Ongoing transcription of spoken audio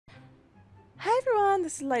Hey everyone,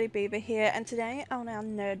 this is Lady Beaver here, and today on our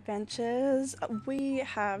Nerd Ventures, we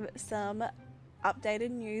have some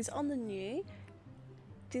updated news on the new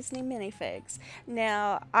Disney Minifigs.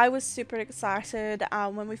 Now, I was super excited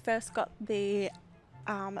when we first got the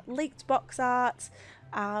leaked box art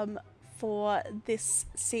for this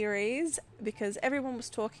series because everyone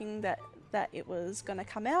was talking that it was going to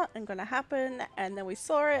come out and going to happen, and then we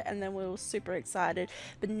saw it and then we were super excited,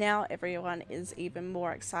 but now everyone is even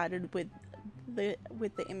more excited with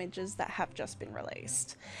the images that have just been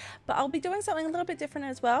released. But I'll be doing something a little bit different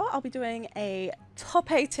as well. I'll be doing a top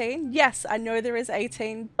 18. Yes, I know there is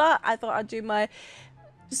 18, but I thought I'd do my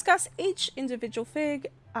discuss each individual fig,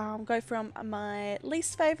 go from my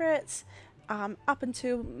least favorites up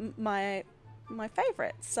until my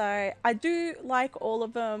favorites. So I do like all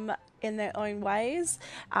of them in their own ways,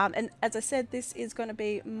 and as I said, this is going to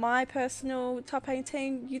be my personal top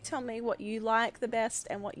 18. You tell me what you like the best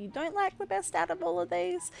and what you don't like the best out of all of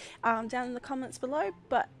these down in the comments below,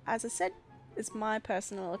 but as I said, it's my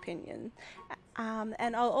personal opinion.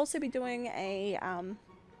 And I'll also be doing a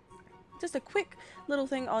just a quick little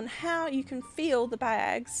thing on how you can feel the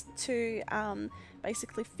bags to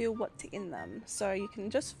basically feel what's in them. So you can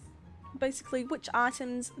just basically which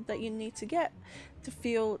items that you need to get to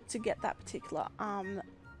feel to get that particular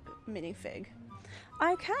minifig.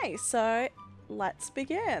 Okay, so let's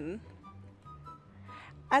begin.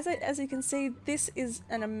 As you can see, this is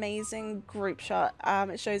an amazing group shot.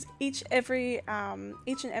 It shows each and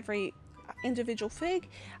every individual fig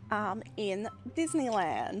in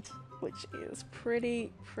Disneyland, which is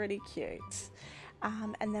pretty cute.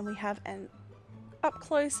 And then we have an up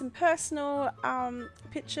close and personal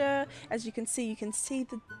picture. As you can see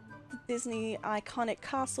the Disney iconic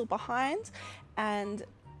castle behind, and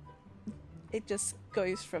it just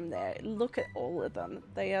goes from there. Look at all of them,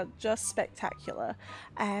 they are just spectacular.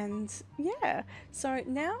 And yeah, so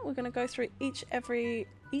now we're going to go through each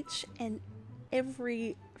and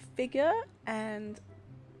every figure and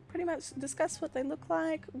pretty much discuss what they look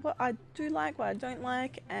like, what I do like, what I don't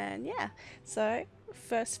like, and yeah. So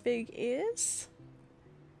first fig is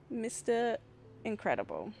Mr.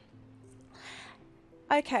 Incredible.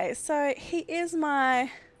 Okay, so he is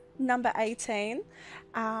my number 18,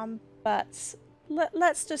 but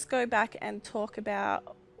let's just go back and talk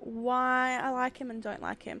about why I like him and don't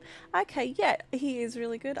like him. Okay, yeah, he is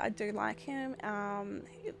really good. I do like him.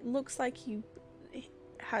 It looks like he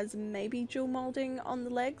has maybe jewel molding on the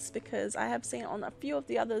legs, because I have seen on a few of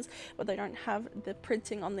the others where they don't have the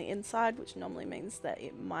printing on the inside, which normally means that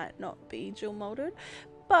it might not be jewel molded.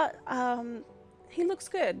 But he looks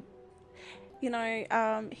good. You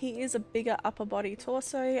know, he is a bigger upper body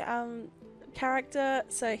torso character,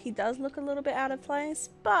 so he does look a little bit out of place,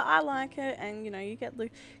 but I like it. And you know, you get the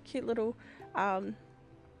cute little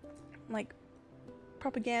like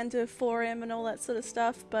propaganda for him and all that sort of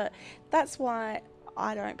stuff, but that's why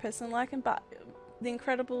I don't personally like him. But The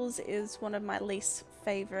Incredibles is one of my least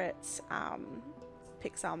favorite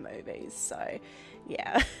Pixar movies, so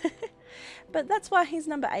yeah. But that's why he's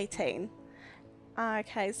number 18.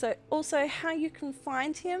 Okay, so also how you can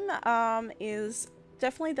find him is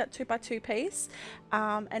definitely that 2x2 piece,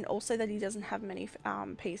 and also that he doesn't have many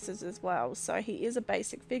pieces as well. So he is a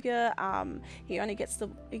basic figure. He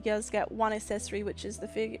does get one accessory, which is the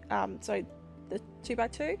the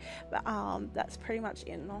 2x2, but that's pretty much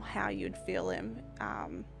in how you'd feel him.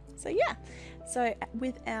 So yeah, so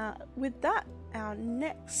with that, our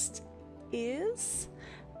next is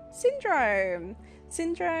Syndrome.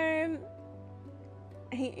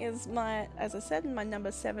 He is as I said, my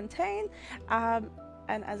number 17. And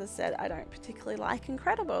as I said, I don't particularly like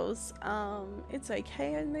Incredibles. It's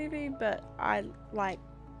okay a movie, but I like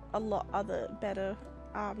a lot other better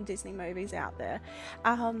Disney movies out there.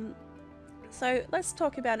 So let's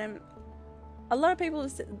talk about him. A lot of people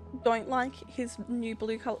don't like his new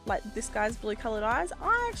blue color, like this guy's blue colored eyes.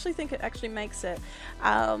 I actually think it actually makes it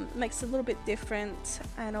a little bit different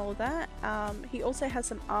and all that. He also has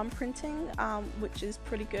some arm printing, which is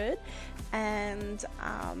pretty good, and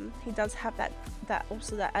he does have that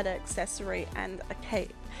added accessory and a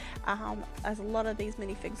cape. As a lot of these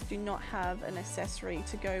minifigs do not have an accessory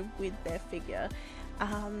to go with their figure.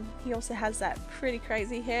 He also has that pretty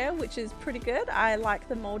crazy hair, which is pretty good. I like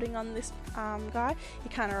the molding on this guy. He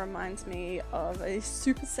kind of reminds me of a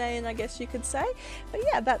Super Saiyan, I guess you could say. But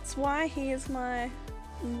yeah, that's why he is my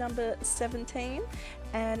number 17.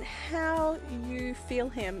 And how you feel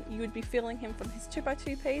him, you would be feeling him from his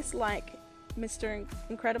 2x2 piece, like Mr.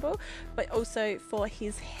 Incredible, but also for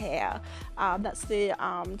his hair. That's the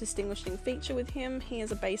distinguishing feature with him. He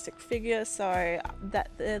is a basic figure, so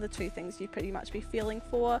they're the two things you'd pretty much be feeling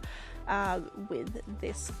for with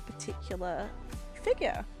this particular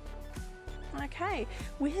figure. Okay,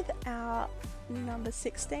 with our number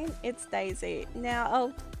 16, it's Daisy. Now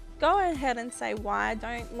I'll go ahead and say why I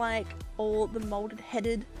don't like all the molded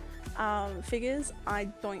headed figures. I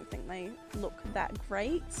don't think they look that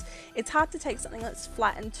great. It's hard to take something that's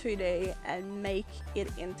flat in 2D and make it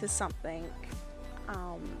into something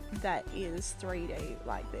that is 3D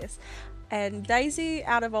like this. And Daisy,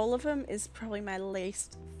 out of all of them, is probably my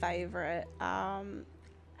least favorite.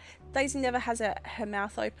 Daisy never has her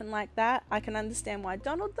mouth open like that. I can understand why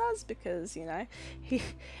Donald does, because, you know,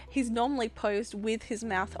 he's normally posed with his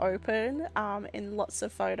mouth open in lots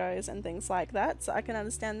of photos and things like that, so I can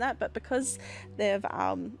understand that. But because they're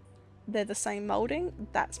the same molding,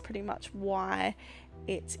 that's pretty much why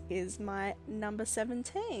it is my number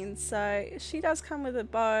 17. So she does come with a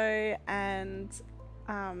bow, and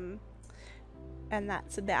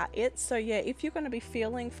that's about it. So yeah, if you're going to be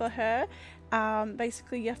feeling for her,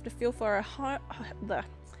 basically you have to feel for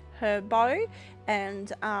her bow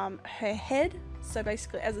and her head. So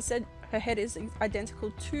basically, as I said, her head is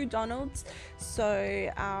identical to Donald's,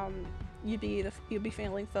 so you'll be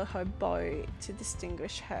feeling for her bow to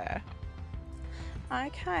distinguish her.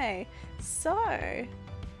 Okay, so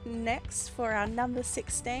next for our number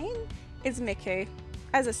 16 is Mickey.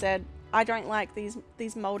 As I said, I don't like these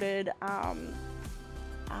molded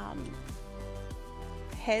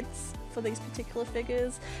heads for these particular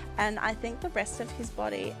figures, and I think the rest of his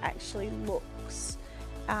body actually looks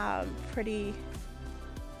pretty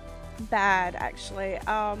bad actually.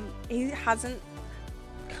 He hasn't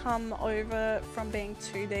come over from being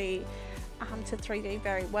 2D to 3D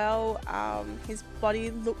very well. His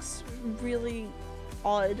body looks really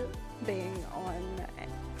odd being on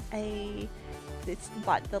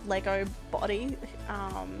like the Lego body.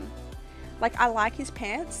 Like, I like his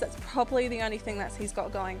pants. That's probably the only thing that he's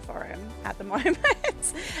got going for him at the moment.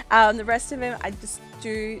 The rest of him, I just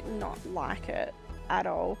do not like it at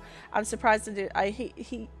all. I'm surprised to do.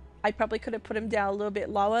 I probably could have put him down a little bit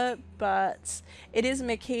lower, but it is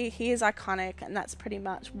Mickey. He is iconic, and that's pretty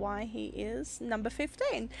much why he is number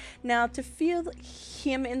 15. Now, to feel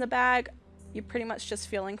him in the bag, you're pretty much just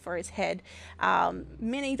feeling for his head.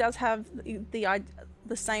 Minnie does have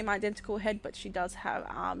the same identical head, but she does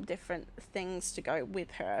have different things to go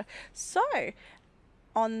with her. So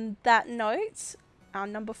on that note, our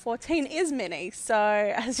number 14 is Minnie. So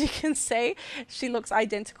as you can see, she looks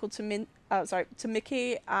identical to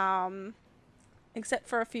Mickey, except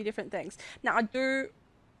for a few different things. Now, I do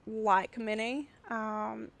like Minnie,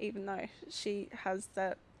 even though she has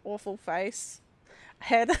that awful face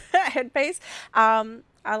headpiece. I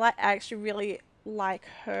actually really like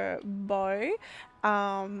her bow.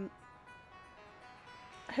 Her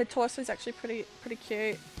torso is actually pretty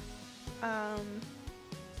cute,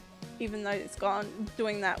 even though it's gone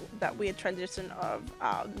doing that weird transition of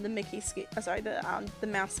the Mickey skin, the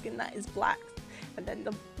mouse skin that is black, and then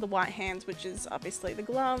the white hands, which is obviously the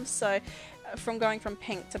gloves. So from going from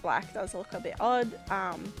pink to black does look a bit odd,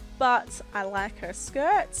 but I like her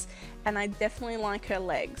skirts, and I definitely like her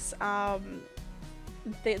legs.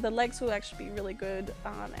 The legs will actually be really good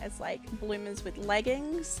as like bloomers with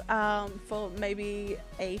leggings for maybe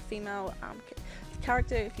a female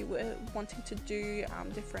character if you were wanting to do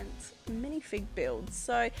different minifig builds.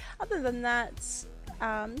 So other than that,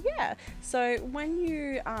 yeah, so when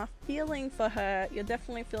you are feeling for her, you're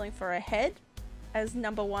definitely feeling for her head as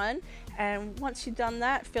number 1, and once you've done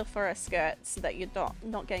that, feel for her skirt so that you're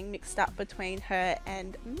not getting mixed up between her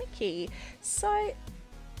and Mickey. So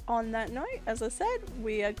on that note, as I said,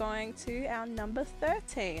 we are going to our number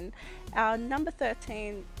 13. Our number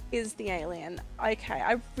 13 is the alien. Okay,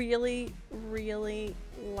 I really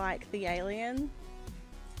like the alien,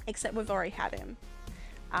 except we've already had him.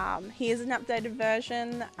 He is an updated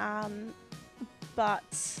version,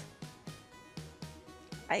 but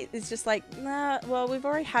it's just like, nah, well, we've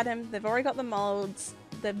already had him, they've already got the molds,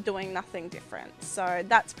 they're doing nothing different. So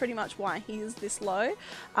that's pretty much why he is this low.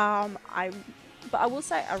 But I will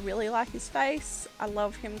say I really like his face. I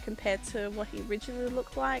love him compared to what he originally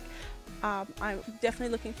looked like. I'm definitely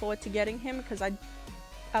looking forward to getting him, because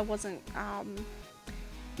I wasn't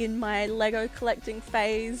in my Lego collecting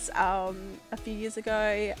phase a few years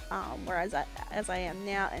ago, whereas as I am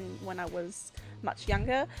now, and when I was much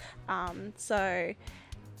younger. So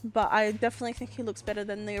but I definitely think he looks better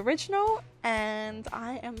than the original, and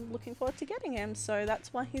I am looking forward to getting him, so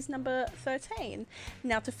that's why he's number 13.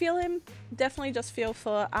 Now to feel him, definitely just feel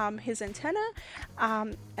for his antenna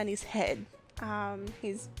and his head.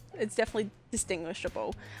 It's definitely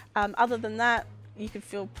distinguishable. Other than that, you could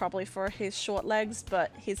feel probably for his short legs,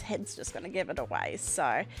 but his head's just going to give it away.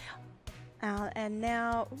 So and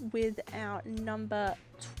now with our number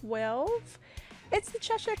 12, it's the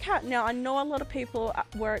Cheshire Cat. Now, I know a lot of people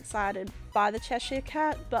were excited by the Cheshire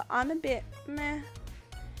Cat, but I'm a bit meh,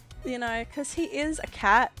 you know, because he is a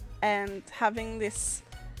cat, and having this,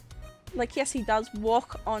 like, yes, he does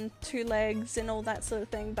walk on 2 legs and all that sort of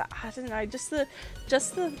thing, but I don't know, just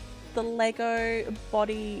the Lego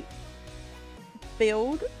body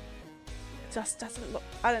build just doesn't look,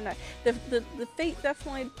 I don't know, the feet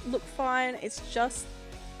definitely look fine, it's just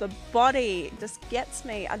the body just gets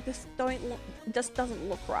me. I just just doesn't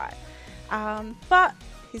look right. But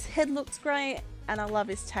his head looks great, and I love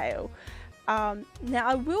his tail. Now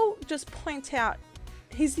I will just point out,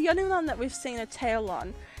 he's the only one that we've seen a tail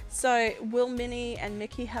on. So will Minnie and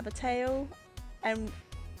Mickey have a tail? And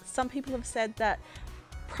some people have said that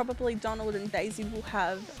probably Donald and Daisy will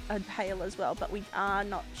have a tail as well, but we are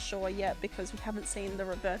not sure yet because we haven't seen the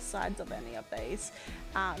reverse sides of any of these.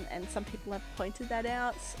 And some people have pointed that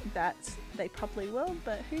out, that they probably will,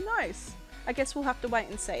 but who knows? I guess we'll have to wait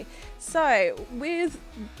and see. So with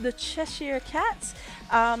the Cheshire Cat,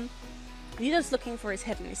 you're just looking for his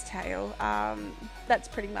head and his tail. That's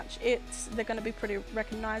pretty much it. They're going to be pretty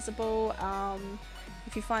recognizable.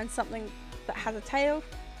 If you find something that has a tail,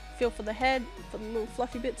 feel for the head, for the little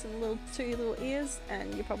fluffy bits and the little 2 little ears,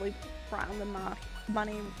 and you're probably right on the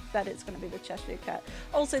money that it's going to be the Cheshire Cat.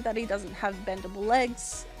 Also that he doesn't have bendable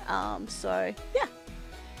legs. So yeah.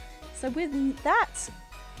 So with that,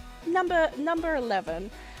 number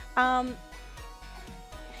 11,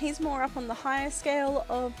 he's more up on the higher scale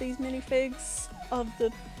of these minifigs of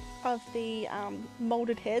the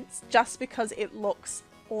molded heads, just because it looks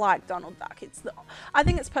like Donald Duck. I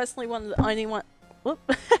think it's personally one of the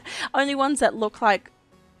only ones that look like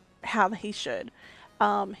how he should.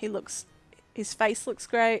 His face looks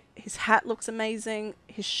great, his hat looks amazing,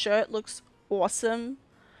 his shirt looks awesome.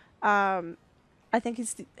 I think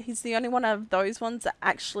he's the only one of those ones that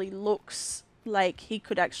actually looks like he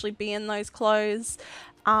could actually be in those clothes.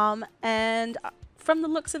 And from the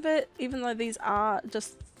looks of it, even though these are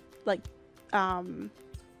just like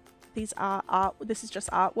this is just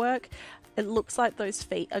artwork, it looks like those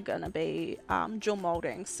feet are gonna be jewel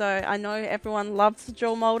molding. So I know everyone loves the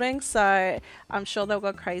jewel molding, so I'm sure they'll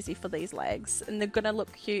go crazy for these legs, and they're gonna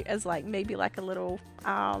look cute as like maybe like a little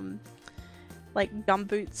like gum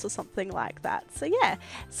boots or something like that. So yeah,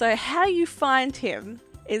 so how you find him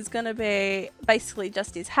is gonna be basically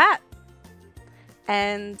just his hat,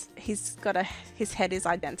 and his head is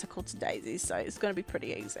identical to Daisy's, so it's gonna be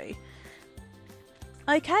pretty easy.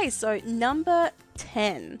 Okay, so number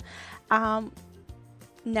 10.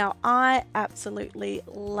 Now I absolutely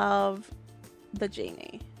love the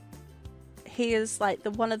genie. He is like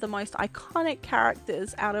one of the most iconic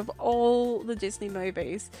characters out of all the Disney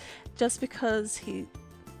movies, just because it's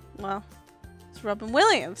Robin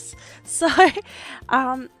Williams. So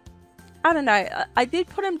I don't know, I did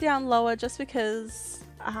put him down lower just because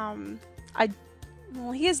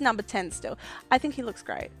he is number 10 still. I think he looks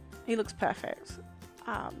great. He looks perfect.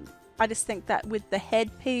 I just think that with the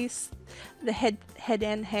headpiece, the head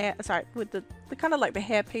and hair, sorry, with the kind of like the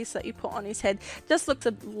hairpiece that you put on his head, just looks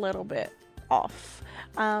a little bit off.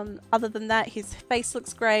 Other than that, his face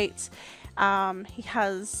looks great. He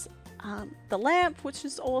has the lamp, which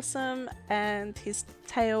is awesome, and his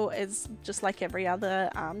tail is just like every other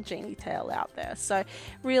genie tail out there. So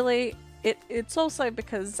really, it's also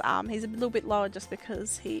because he's a little bit lower, just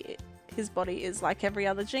because his body is like every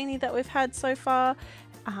other genie that we've had so far,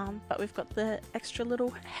 but we've got the extra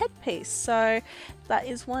little headpiece, so that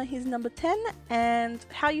is why he's number 10. And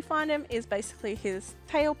how you find him is basically his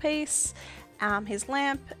tail piece, his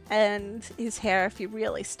lamp, and his hair if you're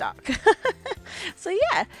really stuck. So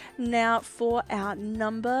yeah, now for our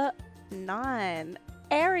number 9,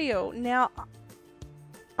 Ariel. Now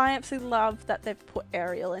I absolutely love that they've put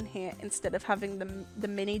Ariel in here instead of having the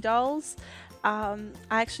mini dolls. I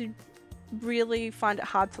actually really find it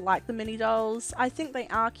hard to like the mini dolls. I think they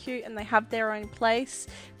are cute and they have their own place,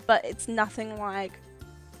 but it's nothing like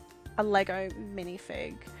a Lego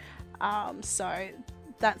minifig. So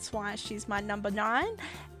that's why she's my number 9.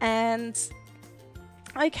 And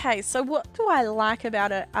okay, so what do I like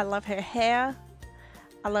about it? I love her hair.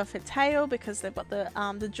 I love her tail because they've got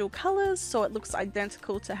the dual colors, so it looks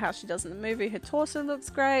identical to how she does in the movie. Her torso looks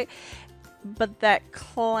great. But that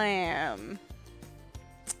clam,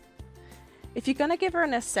 if you're gonna give her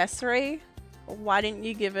an accessory, why didn't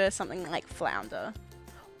you give her something like flounder?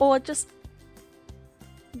 Or just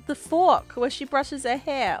the fork where she brushes her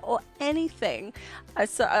hair, or anything. I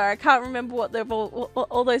can't remember what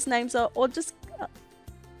all those names are, or just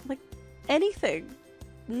like anything.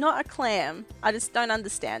 Not a clam. I just don't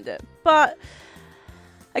understand it. But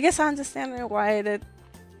I guess I understand in a way that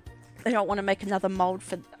they don't want to make another mold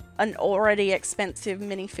for an already expensive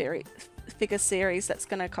minifigure series that's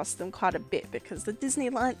going to cost them quite a bit, because the Disney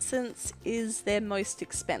license is their most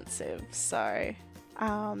expensive. So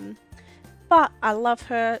but I love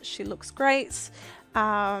her, she looks great.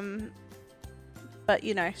 But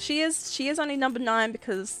you know, she is only number 9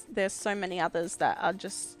 because there's so many others that are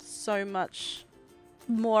just so much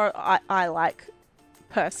more I like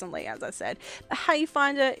personally, as I said. But how you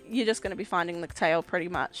find it, you're just going to be finding the tail pretty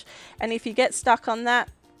much. And if you get stuck on that,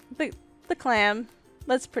 the clam,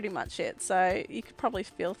 that's pretty much it. So you could probably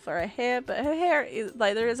feel for her hair, but her hair is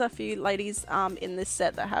like, there is a few ladies in this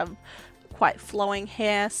set that have quite flowing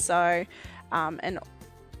hair. So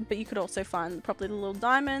but you could also find probably the little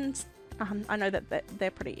diamonds. I know that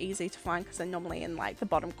they're pretty easy to find because they're normally in like the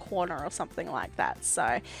bottom corner or something like that.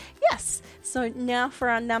 So yes, so now for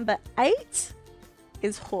our number 8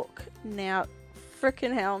 is Hook. Now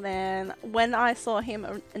freaking hell, man, when I saw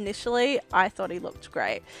him initially, I thought he looked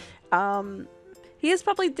great. He is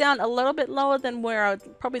probably down a little bit lower than where I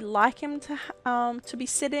would probably like him to be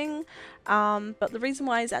sitting, but the reason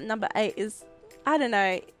why he's at number 8 is, I don't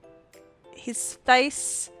know, his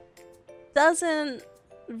face doesn't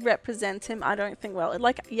represent him, I don't think, well.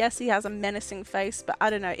 Like, yes, he has a menacing face, but I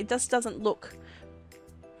don't know, it just doesn't look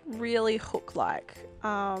really Hook-like.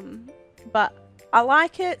 But I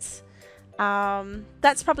like it.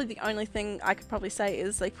 That's probably the only thing I could probably say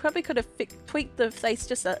is they probably could have tweaked the face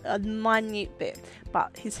just a minute bit.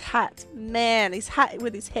 But his hat, man, his hat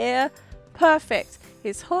with his hair, perfect.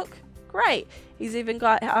 His hook, great. He's even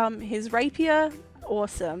got his rapier,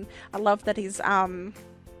 awesome. I love that his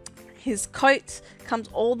coat comes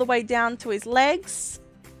all the way down to his legs,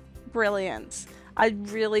 brilliant. I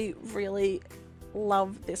really, really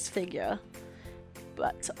love this figure.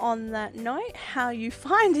 But on that note, how you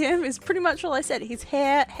find him is pretty much all I said. His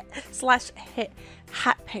hair slash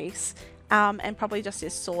hat piece, and probably just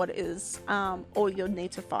his sword is all you'll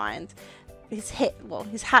need to find. His head, well,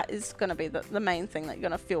 his hat is going to be the main thing that you're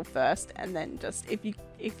going to feel first, and then just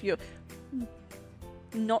if you're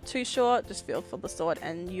not too sure, just feel for the sword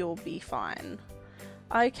and you'll be fine.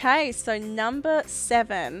 Okay, so number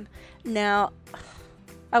 7. Now,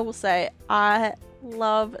 I will say I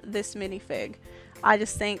love this minifig. I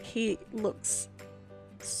just think he looks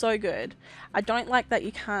so good. I don't like that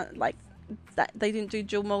you can't, like, that they didn't do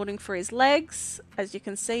dual molding for his legs. As you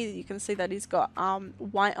can see that he's got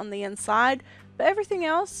white on the inside, but everything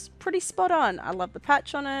else pretty spot on. I love the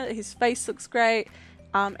patch on it. His face looks great,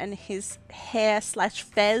 and his hair slash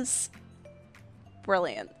fez,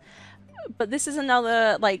 brilliant. But this is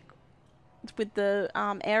another, like, with the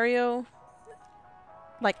Ariel,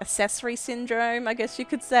 like, accessory syndrome, I guess you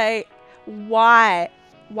could say. Why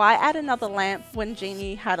add another lamp when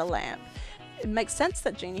Genie had a lamp? It makes sense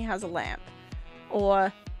that Genie has a lamp,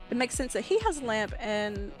 or it makes sense that he has a lamp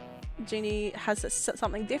and Genie has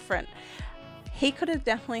something different. He could have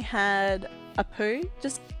definitely had a poo.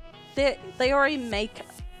 Just they already make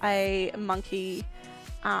a monkey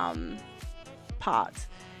part.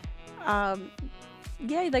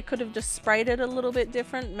 Yeah, they could have just sprayed it a little bit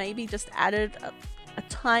different, maybe just added a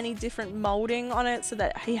tiny different molding on it so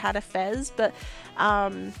that he had a fez. But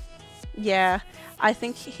yeah, I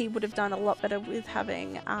think he would have done a lot better with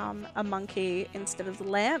having a monkey instead of the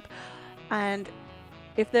lamp. And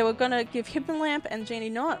if they were gonna give him the lamp and Genie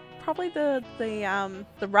not, probably the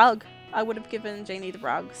rug. I would have given Genie the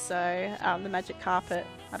rug. So the magic carpet.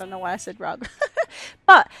 I don't know why I said rug.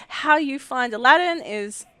 But how you find Aladdin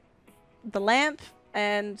is the lamp,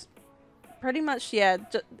 and pretty much, yeah,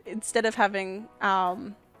 instead of having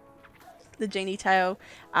the Genie tail,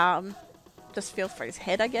 just feel for his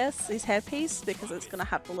head, I guess, his hairpiece, because it's going to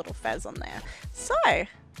have the little fez on there. So,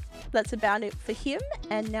 that's about it for him.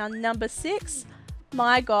 And now number 6.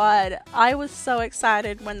 My god, I was so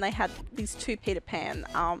excited when they had these 2 Peter Pan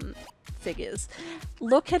figures.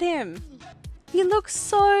 Look at him. He looks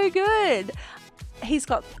so good. He's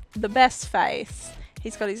got the best face.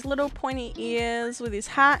 He's got his little pointy ears with his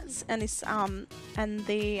hats and his and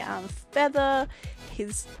the feather.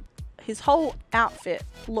 His whole outfit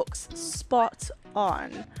looks spot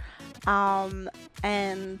on.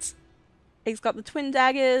 And he's got the twin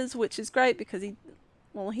daggers, which is great because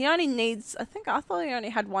well, he only needs, I thought he only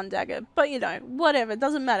had one dagger, but you know, whatever, it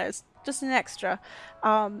doesn't matter, it's just an extra.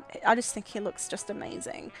 I just think he looks just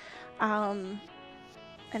amazing. And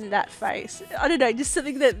that face, I don't know, just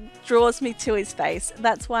something that draws me to his face.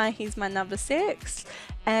 That's why he's my number 6.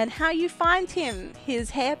 And how you find him,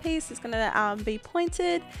 his hairpiece is going to be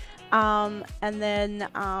pointed, and then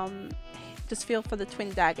just feel for the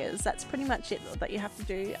twin daggers. That's pretty much it that you have to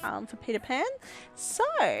do for Peter Pan.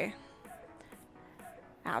 So,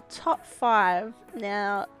 our top 5.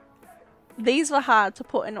 Now, these were hard to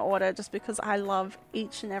put in order just because I love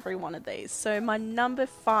each and every one of these. So my number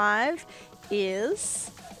 5 is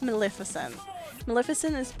Maleficent.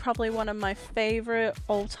 Maleficent is probably one of my favorite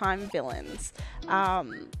all-time villains.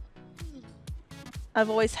 I've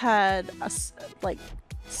always had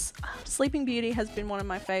Sleeping Beauty has been one of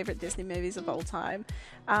my favorite Disney movies of all time,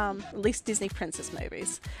 at least Disney princess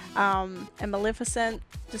movies. And Maleficent,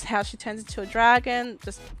 just how she turns into a dragon,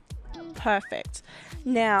 just perfect.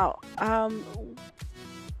 Now,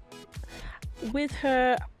 with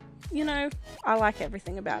her, you know, I like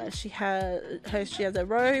everything about her. She has a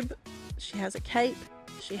robe, she has a cape,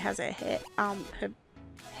 she has her hair, her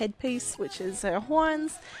headpiece, which is her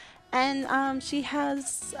horns, and she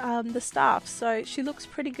has the staff. So she looks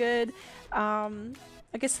pretty good.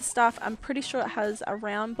 I guess the staff, I'm pretty sure it has a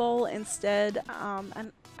round ball instead,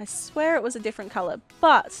 and I swear it was a different color,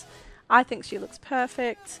 but I think she looks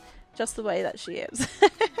perfect just the way that she is.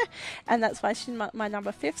 And that's why she's my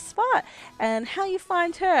number 5th spot. And how you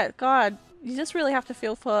find her, God, you just really have to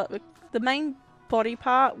feel for the main body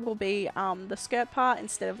part will be the skirt part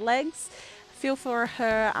instead of legs. Feel for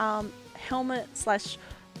her helmet slash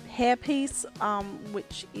hairpiece,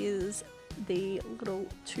 which is the little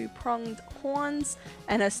 2-pronged horns,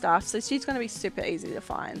 and her staff. So she's going to be super easy to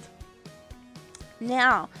find.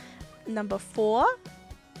 Now, number 4.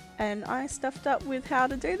 And I stuffed up with how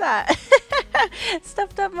to do that.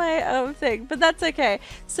 Stuffed up my thing, but that's okay.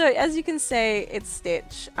 So as you can see, it's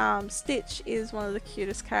Stitch. Stitch is one of the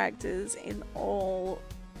cutest characters in all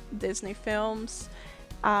Disney films.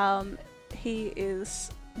 He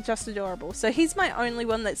is just adorable. So he's my only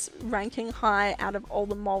one that's ranking high out of all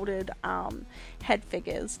the molded head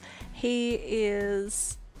figures. He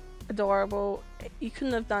is adorable. You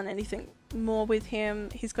couldn't have done anything more with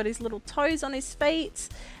him. He's got his little toes on his feet.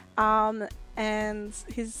 And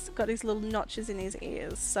he's got his little notches in his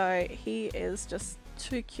ears, so he is just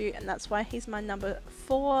too cute, and that's why he's my number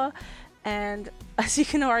 4. And as you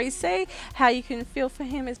can already see, how you can feel for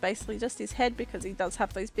him is basically just his head, because he does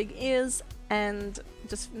have those big ears, and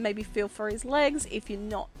just maybe feel for his legs if you're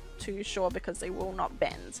not too sure, because they will not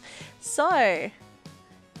bend. So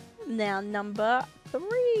now number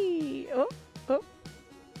 3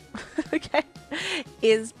 okay,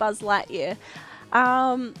 is Buzz Lightyear.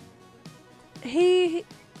 He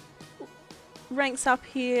ranks up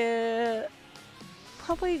here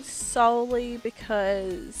probably solely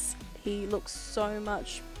because he looks so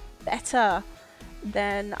much better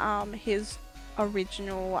than his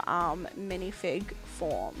original minifig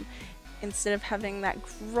form. Instead of having that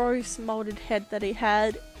gross molded head that he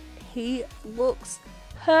had, he looks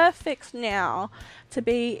perfect now to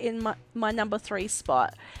be in my number 3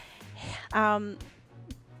 spot.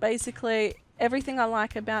 Basically everything I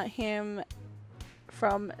like about him,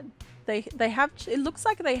 from it looks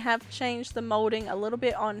like they have changed the molding a little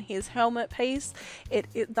bit on his helmet piece.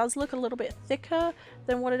 It does look a little bit thicker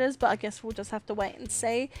than what it is, but I guess we'll just have to wait and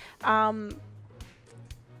see.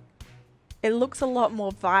 It looks a lot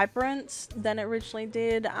more vibrant than it originally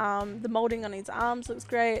did. The molding on his arms looks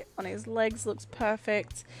great, on his legs looks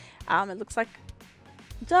perfect. It looks like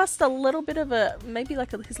just a little bit of maybe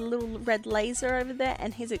like his little red laser over there,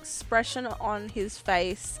 and his expression on his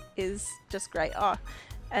face is just great. Oh,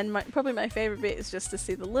 and probably my favorite bit is just to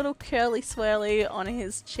see the little curly swirly on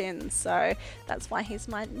his chin. So that's why he's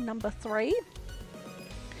my number 3.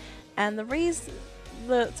 And the reason,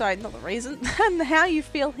 sorry, not the reason, and how you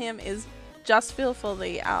feel him is just feel for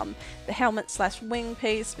the helmet slash wing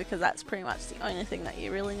piece, because that's pretty much the only thing that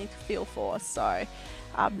you really need to feel for. So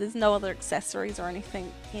there's no other accessories or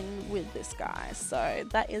anything in with this guy. So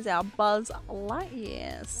that is our Buzz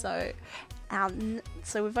Lightyear.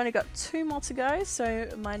 So we've only got 2 more to go. So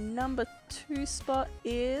my number 2 spot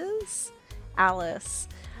is Alice.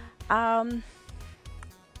 You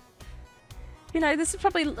know, this is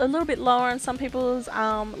probably a little bit lower on some people's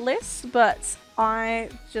lists, but I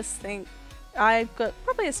just think I've got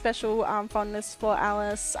probably a special fondness for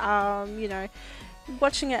Alice. You know,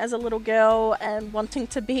 watching it as a little girl and wanting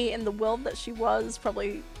to be in the world that she was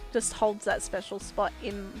probably just holds that special spot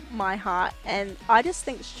in my heart, and I just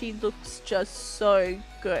think she looks just so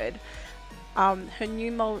good. Her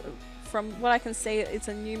new mold, from what I can see, it's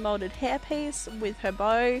a new molded hairpiece with her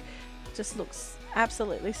bow. Just looks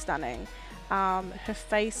absolutely stunning. Her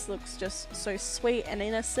face looks just so sweet and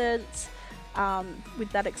innocent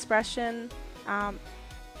with that expression.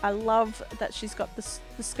 I love that she's got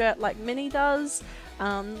the skirt like Minnie does,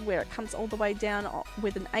 where it comes all the way down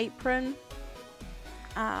with an apron.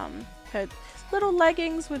 Her little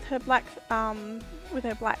leggings with her black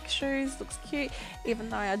shoes looks cute, even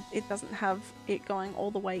though it doesn't have it going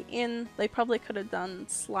all the way in. They probably could have done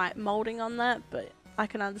slight molding on that, but I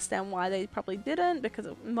can understand why they probably didn't, because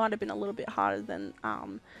it might have been a little bit harder than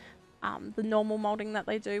the normal molding that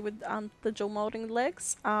they do with the dual molding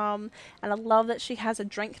legs. And I love that she has a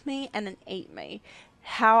drink me and an eat me.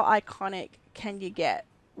 How iconic can you get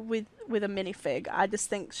with a minifig? I just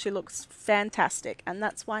think she looks fantastic, and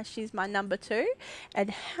that's why she's my number 2. And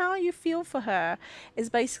how you feel for her is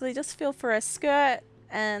basically just feel for her skirt,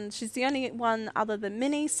 and she's the only one other than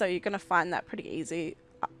Minnie, so you're going to find that pretty easy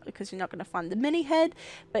because you're not going to find the mini head.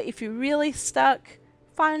 But if you're really stuck,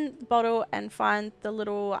 find the bottle and find the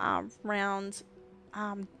little round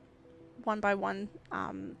 1x1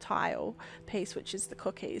 tile piece, which is the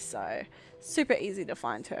cookies. So super easy to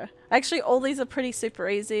find her. Actually, all these are pretty super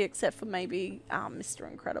easy, except for maybe Mr.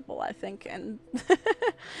 Incredible, I think. And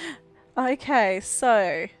okay,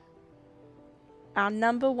 so our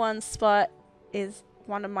number 1 spot is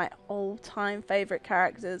one of my all-time favorite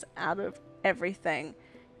characters out of everything,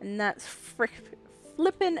 and that's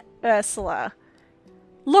flippin' Ursula.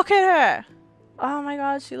 Look at her! Oh my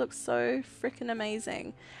god, she looks so freaking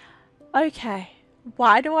amazing. Okay,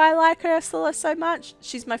 why do I like Ursula so much?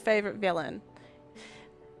 She's my favorite villain.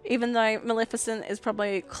 Even though Maleficent is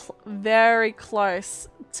probably very close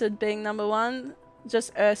to being number 1,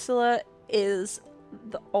 just Ursula is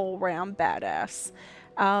the all-round badass.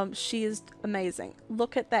 She is amazing.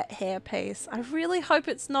 Look at that hairpiece. I really hope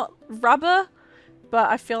it's not rubber, but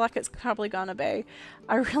I feel like it's probably gonna be.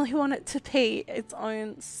 I really want it to be its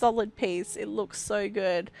own solid piece. It looks so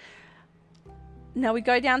good. Now we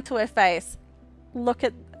go down to her face. Look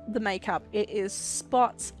at the makeup. It is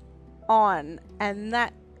spot on, and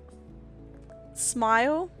that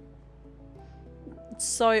smile,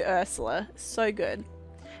 so Ursula, so good.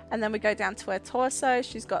 And then we go down to her torso.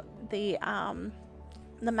 She's got the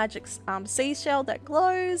magic seashell that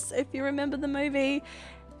glows, if you remember the movie.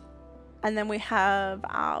 And then we have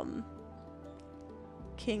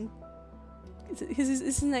King. Is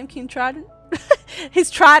his name King Trident?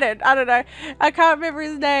 He's Trident. I don't know. I can't remember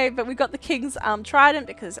his name. But we got the King's Trident,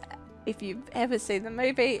 because if you've ever seen the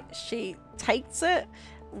movie, she takes it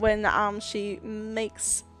when she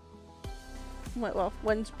makes. Well,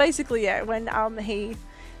 when basically, yeah, when he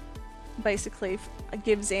basically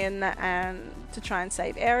gives in and to try and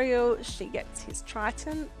save Ariel, she gets his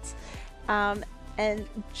Trident. And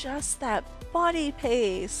just that body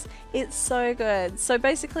piece, it's so good. So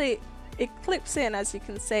basically it clips in, as you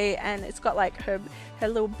can see, and it's got like her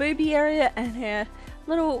little boobie area and her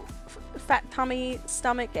little fat tummy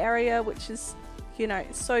stomach area, which is, you know,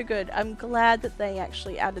 so good. I'm glad that they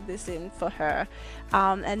actually added this in for her.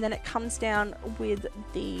 And then it comes down with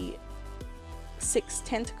the 6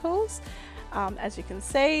 tentacles. As you can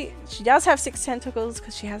see, she does have 6 tentacles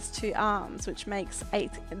because she has 2 arms, which makes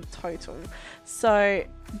 8 in total. So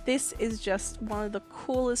this is just one of the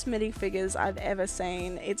coolest minifigures I've ever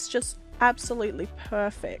seen. It's just absolutely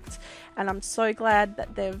perfect, and I'm so glad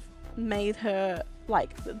that they've made her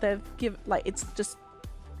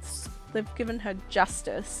they've given her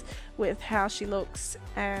justice with how she looks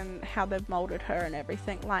and how they've molded her and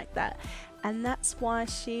everything like that. And that's why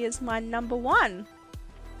she is my number 1.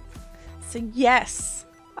 So yes,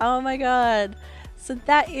 oh my god. So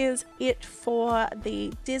that is it for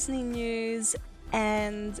the Disney news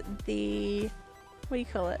and the, what do you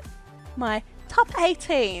call it? My top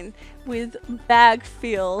 18 with bag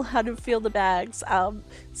feel, how to feel the bags.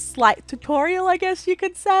 Slight tutorial, I guess you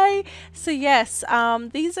could say. So yes,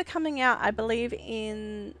 these are coming out, I believe,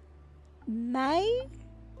 in May.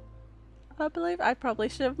 I believe. I probably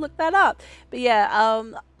should have looked that up. But yeah,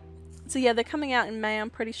 so yeah, they're coming out in May, I'm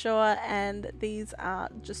pretty sure, and these are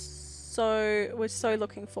just so, we're so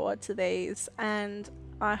looking forward to these, and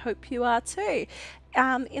I hope you are too.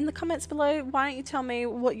 In the comments below, why don't you tell me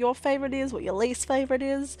what your favorite is, what your least favorite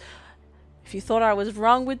is, if you thought I was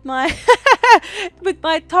wrong with my with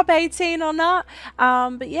my top 18 or not.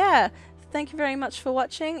 But yeah, thank you very much for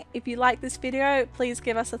watching. If you like this video, please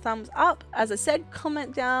give us a thumbs up. As I said,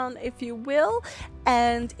 comment down if you will,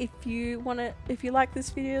 and if you like this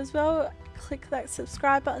video as well, click that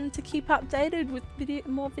subscribe button to keep updated with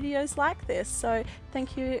more videos like this. So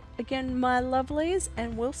thank you again, my lovelies,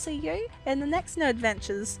 and we'll see you in the next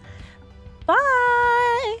Nerdventures.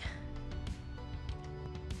 Bye!